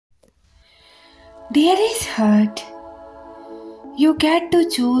There is hurt. You get to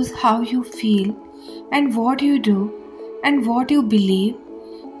choose how you feel and what you do and what you believe.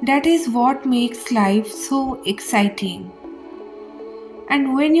 That is what makes life so exciting.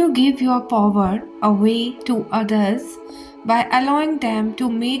 And when you give your power away to others by allowing them to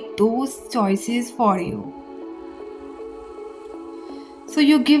make those choices for you, so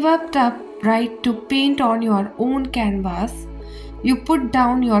you give up the right to paint on your own canvas, you put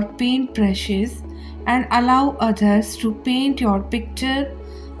down your paint brushes and allow others to paint your picture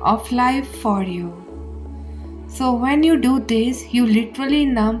of life for you. So when you do this, you literally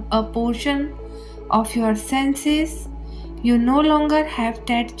numb a portion of your senses. You no longer have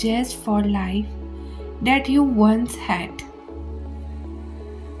that zest for life that you once had.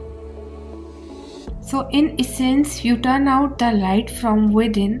 So in essence, you turn out the light from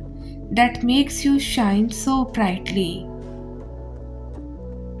within that makes you shine so brightly.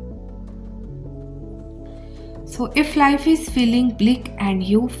 So if life is feeling bleak and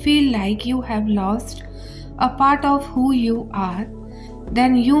you feel like you have lost a part of who you are,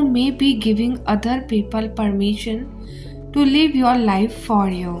 then you may be giving other people permission to live your life for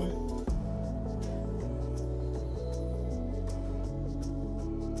you.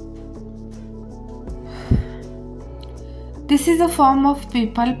 This is a form of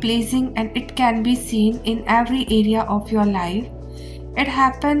people pleasing and it can be seen in every area of your life. It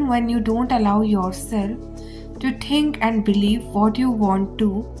happens when you don't allow yourself to think and believe what you want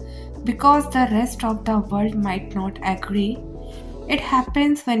to because the rest of the world might not agree. It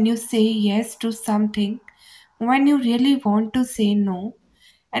happens when you say yes to something when you really want to say no,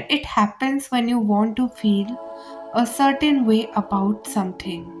 and it happens when you want to feel a certain way about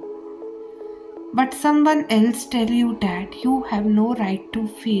something. But someone else tell you that you have no right to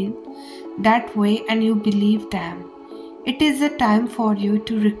feel that way and you believe them. It is a time for you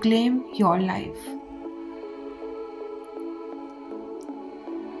to reclaim your life.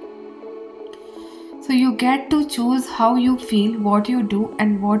 So you get to choose how you feel, what you do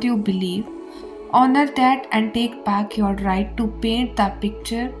and what you believe. Honor that and take back your right to paint the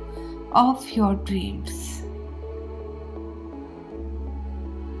picture of your dreams.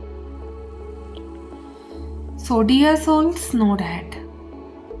 So dear souls, know that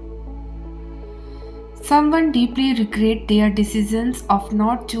someone deeply regret their decisions of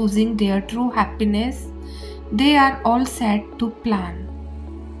not choosing their true happiness. They are all set to plan.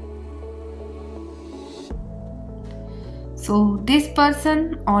 So this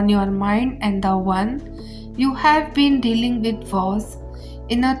person on your mind and the one you have been dealing with was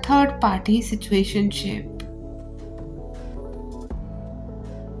in a third party situationship.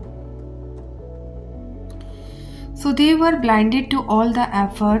 So they were blinded to all the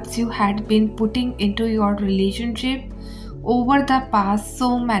efforts you had been putting into your relationship over the past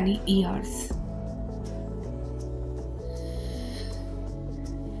so many years.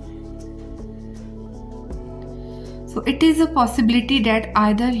 So it is a possibility that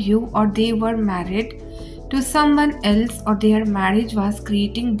either you or they were married to someone else or their marriage was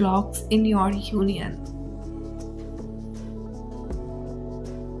creating blocks in your union.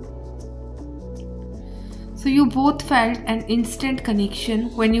 So you both felt an instant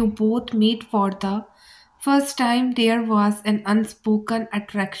connection when you both met for the first time. There was an unspoken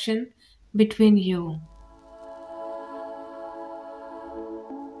attraction between you.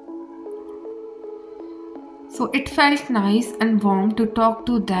 So it felt nice and warm to talk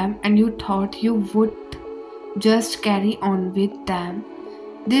to them and you thought you would just carry on with them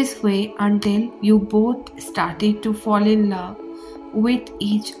this way until you both started to fall in love with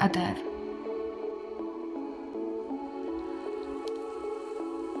each other.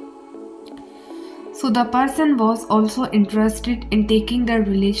 So the person was also interested in taking the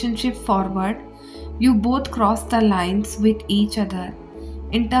relationship forward. You both crossed the lines with each other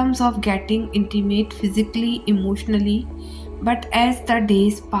in terms of getting intimate physically, emotionally, but as the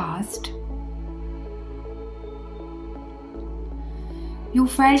days passed, you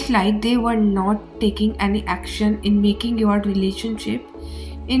felt like they were not taking any action in making your relationship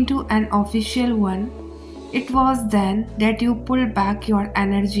into an official one. It was then that you pulled back your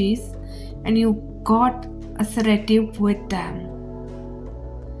energies and you got assertive with them.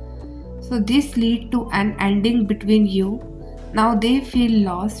 So this led to an ending between you. Now they feel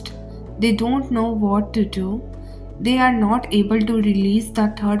lost. They don't know what to do. They are not able to release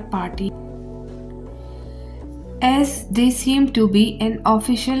the third party as they seem to be an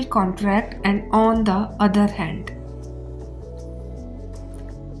official contract, and on the other hand,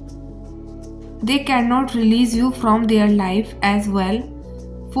 they cannot release you from their life as well.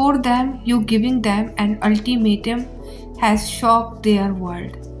 For them, you giving them an ultimatum has shocked their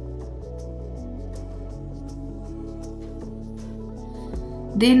world.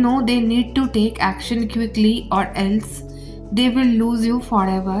 They know they need to take action quickly or else they will lose you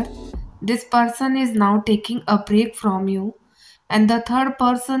forever. This person is now taking a break from you and the third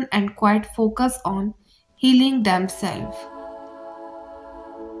person and quite focus on healing themselves.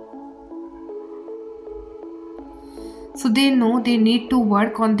 So they know they need to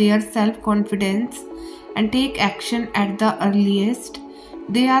work on their self-confidence and take action at the earliest.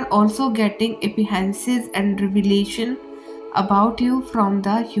 They are also getting epiphanies and revelation about you from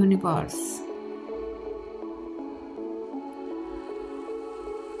the universe.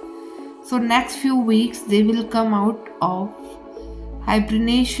 So next few weeks they will come out of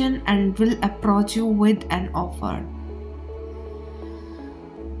hibernation and will approach you with an offer.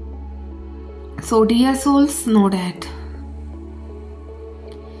 So dear souls, know that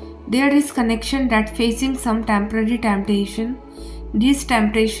there is connection that facing some temporary temptation. These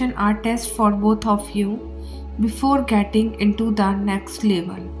temptations are tests for both of you before getting into the next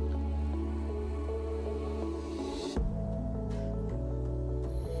level.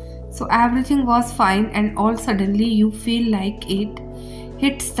 So everything was fine and all suddenly you feel like it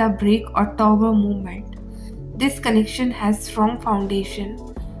hits the brake or tower movement. This connection has strong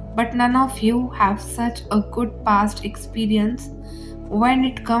foundation, but none of you have such a good past experience when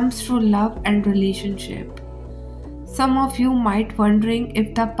it comes to love and relationship. Some of you might wondering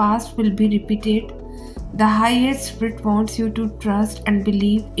if the past will be repeated. The highest spirit wants you to trust and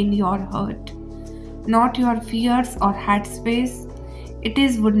believe in your heart, not your fears or headspace. It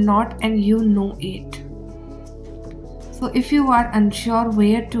is would not and you know it. So if you are unsure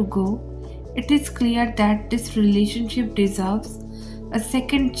where to go, it is clear that this relationship deserves a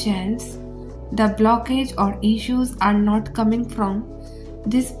second chance. The blockage or issues are not coming from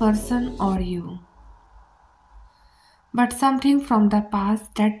this person or you, but something from the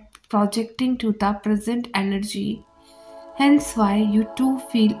past that projecting to the present energy. Hence why you too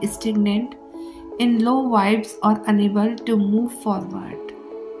feel stagnant, in low vibes or unable to move forward.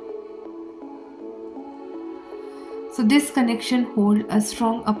 So this connection holds a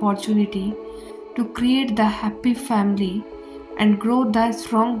strong opportunity to create the happy family and grow the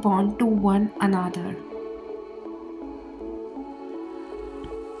strong bond to one another.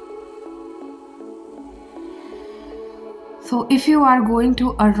 So if you are going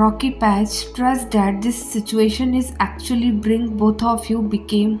to a rocky patch, trust that this situation is actually bring both of you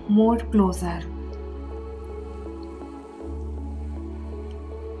became more closer.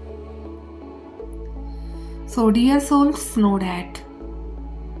 So dear souls, know that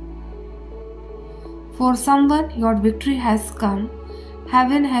for someone your victory has come,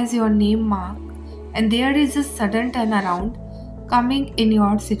 heaven has your name marked, and there is a sudden turnaround coming in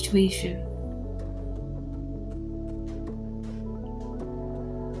your situation.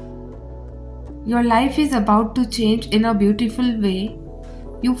 Your life is about to change in a beautiful way.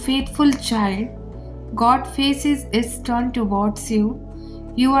 You faithful child, God's face is turned towards you.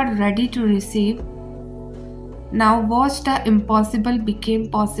 You are ready to receive. Now watch the impossible become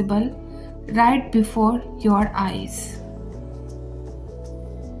possible right before your eyes.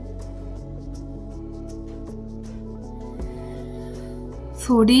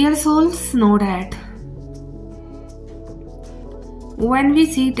 So dear souls, know that when we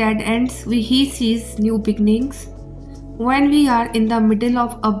see dead ends, he sees new beginnings. When we are in the middle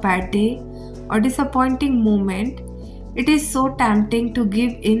of a bad day or disappointing moment, it is so tempting to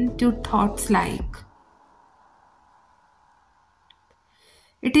give in to thoughts like,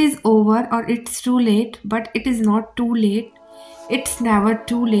 it is over or it's too late, but it is not too late. It's never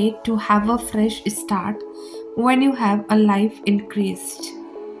too late to have a fresh start when you have a life in Christ.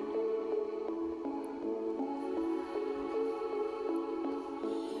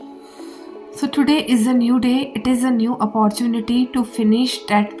 So today is a new day. It is a new opportunity to finish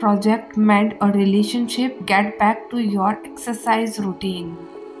that project, mend a relationship, get back to your exercise routine.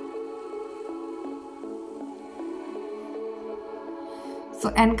 So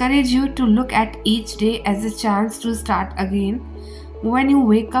encourage you to look at each day as a chance to start again. When you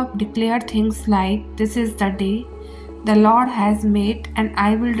wake up, declare things like, this is the day the Lord has made and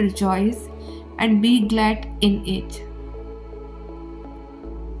I will rejoice and be glad in it.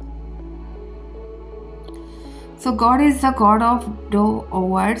 So God is the God of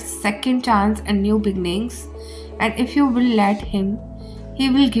do-overs, second chance and new beginnings. And if you will let Him,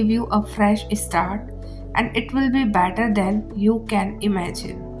 He will give you a fresh start and it will be better than you can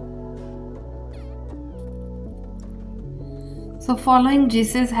imagine. So following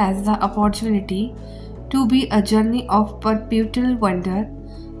Jesus has the opportunity to be a journey of perpetual wonder.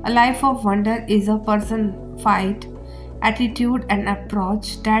 A life of wonder is a personified attitude and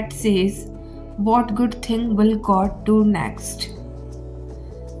approach that says, what good thing will God do next?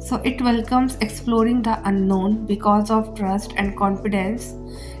 So it welcomes exploring the unknown because of trust and confidence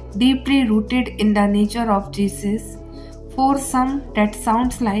deeply rooted in the nature of Jesus. For some, that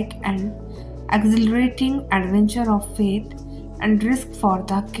sounds like an exhilarating adventure of faith and risk for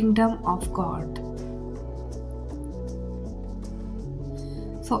the kingdom of God.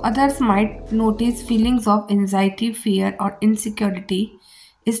 So others might notice feelings of anxiety, fear, or insecurity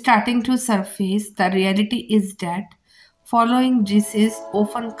is starting to surface. The reality is that following Jesus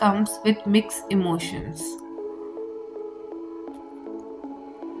often comes with mixed emotions.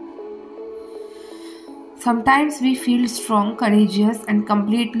 Sometimes we feel strong, courageous, and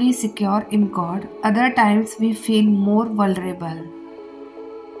completely secure in God. Other times we feel more vulnerable.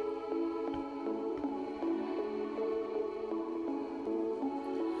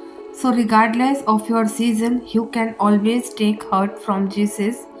 So, regardless of your season, you can always take heart from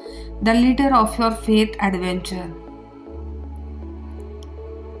Jesus, the leader of your faith adventure.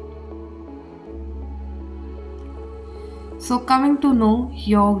 So, coming to know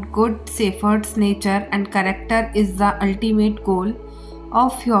your good shepherd's nature and character is the ultimate goal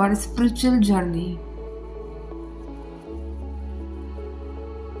of your spiritual journey.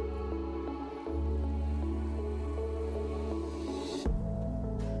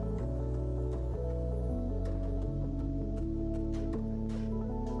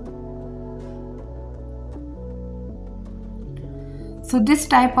 So, this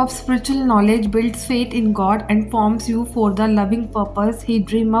type of spiritual knowledge builds faith in God and forms you for the loving purpose He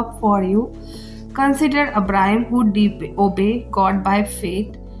dreamed up for you. Consider Abraham, who obeyed God by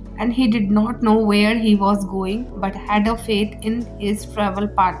faith, and he did not know where he was going but had a faith in his travel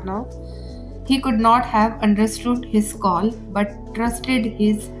partner. He could not have understood his call but trusted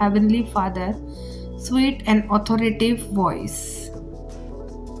his heavenly Father's sweet and authoritative voice.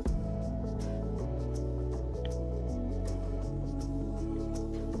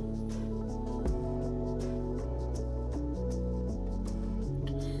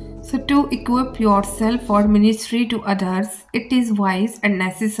 So, to equip yourself for ministry to others, it is wise and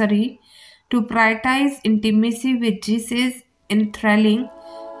necessary to prioritize intimacy with Jesus, enthralling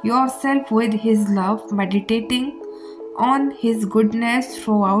yourself with His love, meditating on His goodness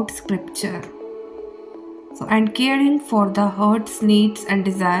throughout Scripture. So, and caring for the hurts, needs, and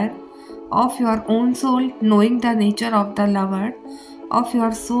desire of your own soul, knowing the nature of the lover of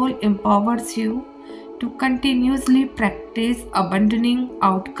your soul empowers you to continuously practice abandoning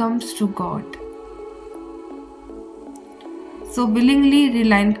outcomes to God. So, willingly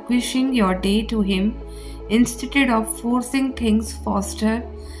relinquishing your day to Him instead of forcing things, foster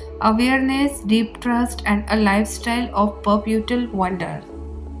awareness, deep trust, and a lifestyle of perpetual wonder.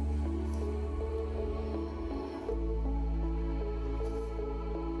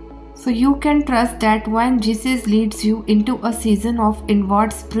 So, you can trust that when Jesus leads you into a season of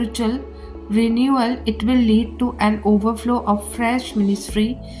inward spiritual renewal, it will lead to an overflow of fresh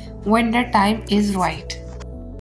ministry when the time is right.